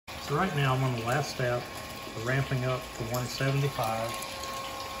So right now I'm on the last step, ramping up to 175.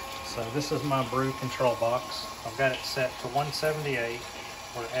 So this is my brew control box. I've got it set to 178.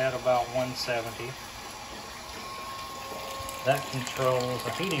 We're at about 170. That controls a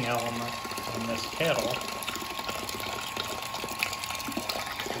heating element in this kettle.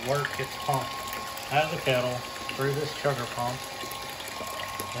 To work, it's pumped out of the kettle through this chugger pump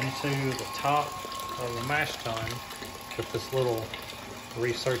into the top of the mash tun with this little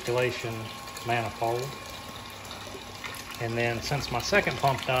recirculation manifold. And then since my second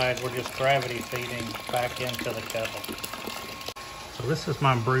pump died, we're just gravity feeding back into the kettle. So this is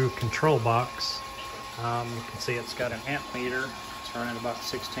my brew control box. You can see it's got an amp meter. It's running about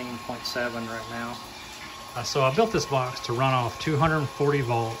 16.7 right now. So I built this box to run off 240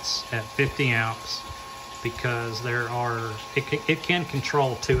 volts at 50 amps because it can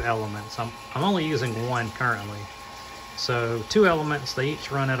control 2 elements. I'm only using one currently. So 2 elements, they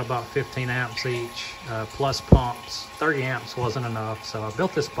each run at about 15 amps each, plus pumps. 30 amps wasn't enough, so I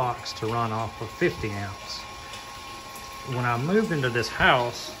built this box to run off of 50 amps. When I moved into this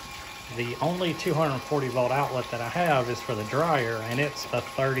house, the only 240 volt outlet that I have is for the dryer, and it's a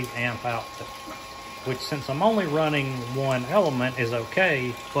 30 amp outlet, which since I'm only running one element is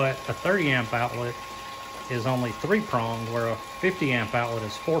okay, but a 30 amp outlet is only 3-pronged, where a 50 amp outlet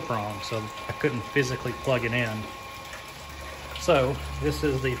is 4-pronged, so I couldn't physically plug it in. So this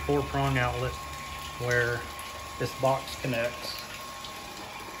is the 4-prong outlet where this box connects.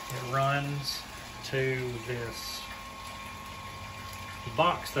 It runs to this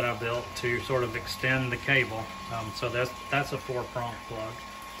box that I built to sort of extend the cable. So that's a 4-prong plug.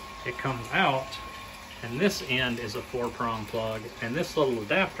 It comes out, and this end is a 4-prong plug, and this little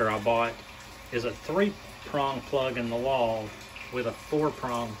adapter I bought is a 3-prong plug in the wall with a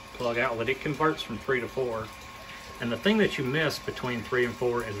 4-prong plug outlet. It converts from 3 to 4. And the thing that you miss between 3 and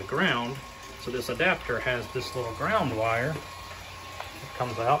 4 is the ground. So this adapter has this little ground wire that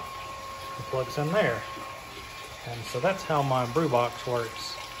comes out and plugs in there. And so that's how my brew box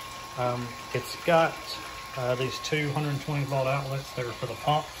works. It's got these 220 volt outlets that are for the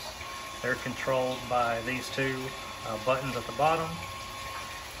pumps. They're controlled by these 2 buttons at the bottom.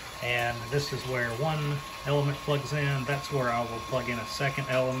 And this is where one element plugs in. That's where I will plug in a second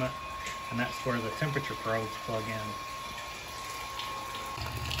element. And that's where the temperature probes plug in.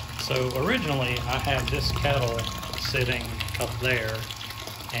 So originally I had this kettle sitting up there,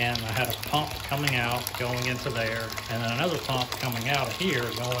 and I had a pump coming out going into there, and then another pump coming out of here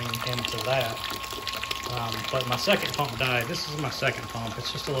going into that. But my second pump died. This is my second pump.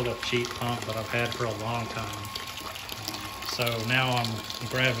 It's just a little cheap pump that I've had for a long time. So now I'm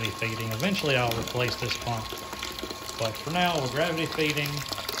gravity feeding. Eventually I'll replace this pump. But for now we're gravity feeding.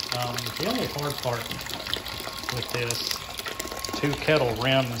 The only hard part with this 2-kettle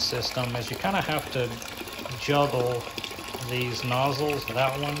RIMS system is you kind of have to juggle these nozzles,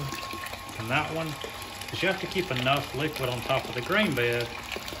 that one and that one, because you have to keep enough liquid on top of the grain bed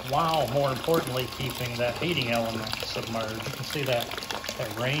while, more importantly, keeping that heating element submerged. You can see that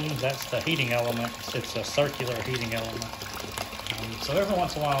ring, that's the heating element. It's a circular heating element. So every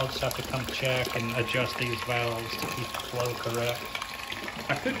once in a while I just have to come check and adjust these valves to keep the flow correct.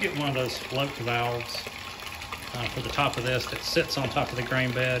 I could get one of those float valves for the top of this that sits on top of the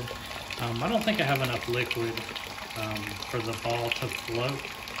grain bed. I don't think I have enough liquid for the ball to float.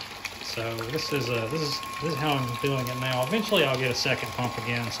 So this is how I'm doing it now. Eventually I'll get a second pump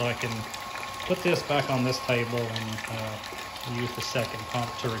again so I can put this back on this table and use the second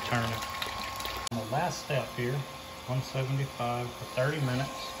pump to return it. On the last step here, 175 for 30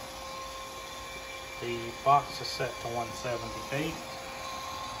 minutes. The box is set to 178.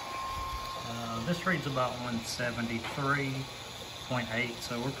 This reads about 173.8,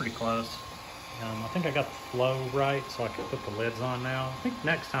 so we're pretty close. I think I got the flow right, so I can put the lids on now. I think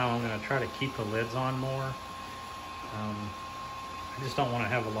next time I'm going to try to keep the lids on more. I just don't want to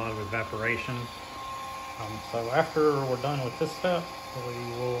have a lot of evaporation. So after we're done with this step, we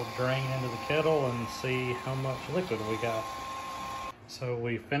will drain into the kettle and see how much liquid we got. So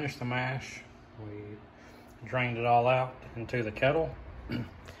we finished the mash. We drained it all out into the kettle.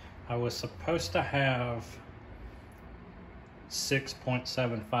 I was supposed to have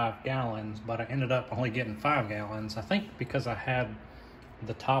 6.75 gallons, but I ended up only getting 5 gallons. I think because I had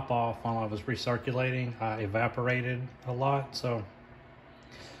the top off while I was recirculating, I evaporated a lot. So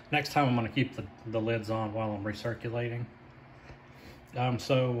next time I'm going to keep the lids on while I'm recirculating.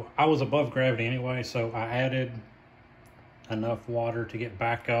 So I was above gravity anyway, so I added enough water to get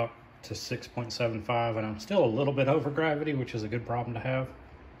back up to 6.75, and I'm still a little bit over gravity, which is a good problem to have.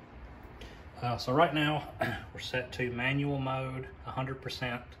 So right now we're set to manual mode,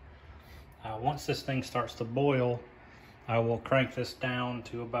 100%. Once this thing starts to boil, I will crank this down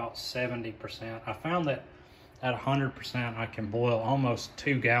to about 70%. I found that at 100%, I can boil almost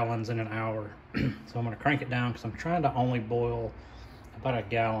 2 gallons in an hour. So I'm gonna crank it down because I'm trying to only boil about a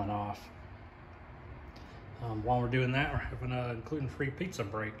gallon off. While we're doing that, we're having a gluten-free pizza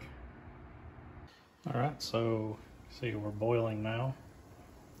break. All right, so see, we're boiling now,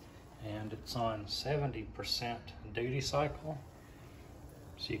 and it's on 70% duty cycle.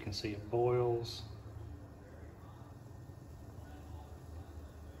 So you can see it boils.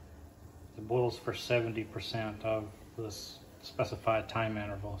 It boils for 70% of this specified time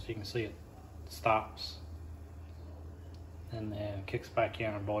interval. So you can see it stops and then kicks back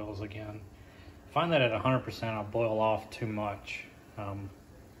in and boils again. I find that at 100% I'll boil off too much.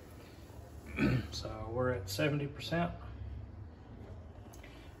 So we're at 70%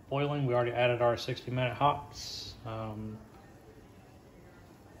 boiling. We already added our 60-minute hops.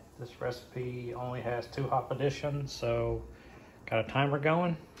 This recipe only has 2 hop additions, so got a timer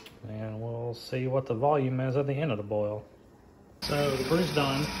going, and we'll see what the volume is at the end of the boil. So the brew's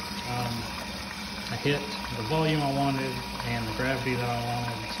done. I hit the volume I wanted and the gravity that I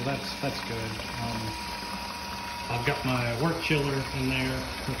wanted, so that's good. I've got my work chiller in there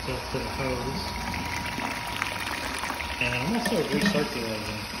hooked up to the hose, and I'm also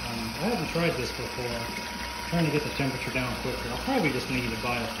recirculating. I haven't tried this before. Trying to get the temperature down quicker. I'll probably just need to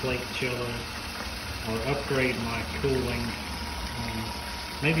buy a plate chiller or upgrade my cooling.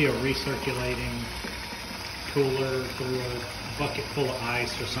 Maybe a recirculating cooler through a bucket full of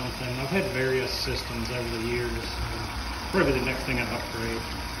ice or something. I've had various systems over the years. Probably the next thing I'd upgrade.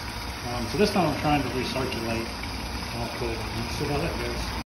 So this time I'm trying to recirculate all cooling. Let's see how that goes.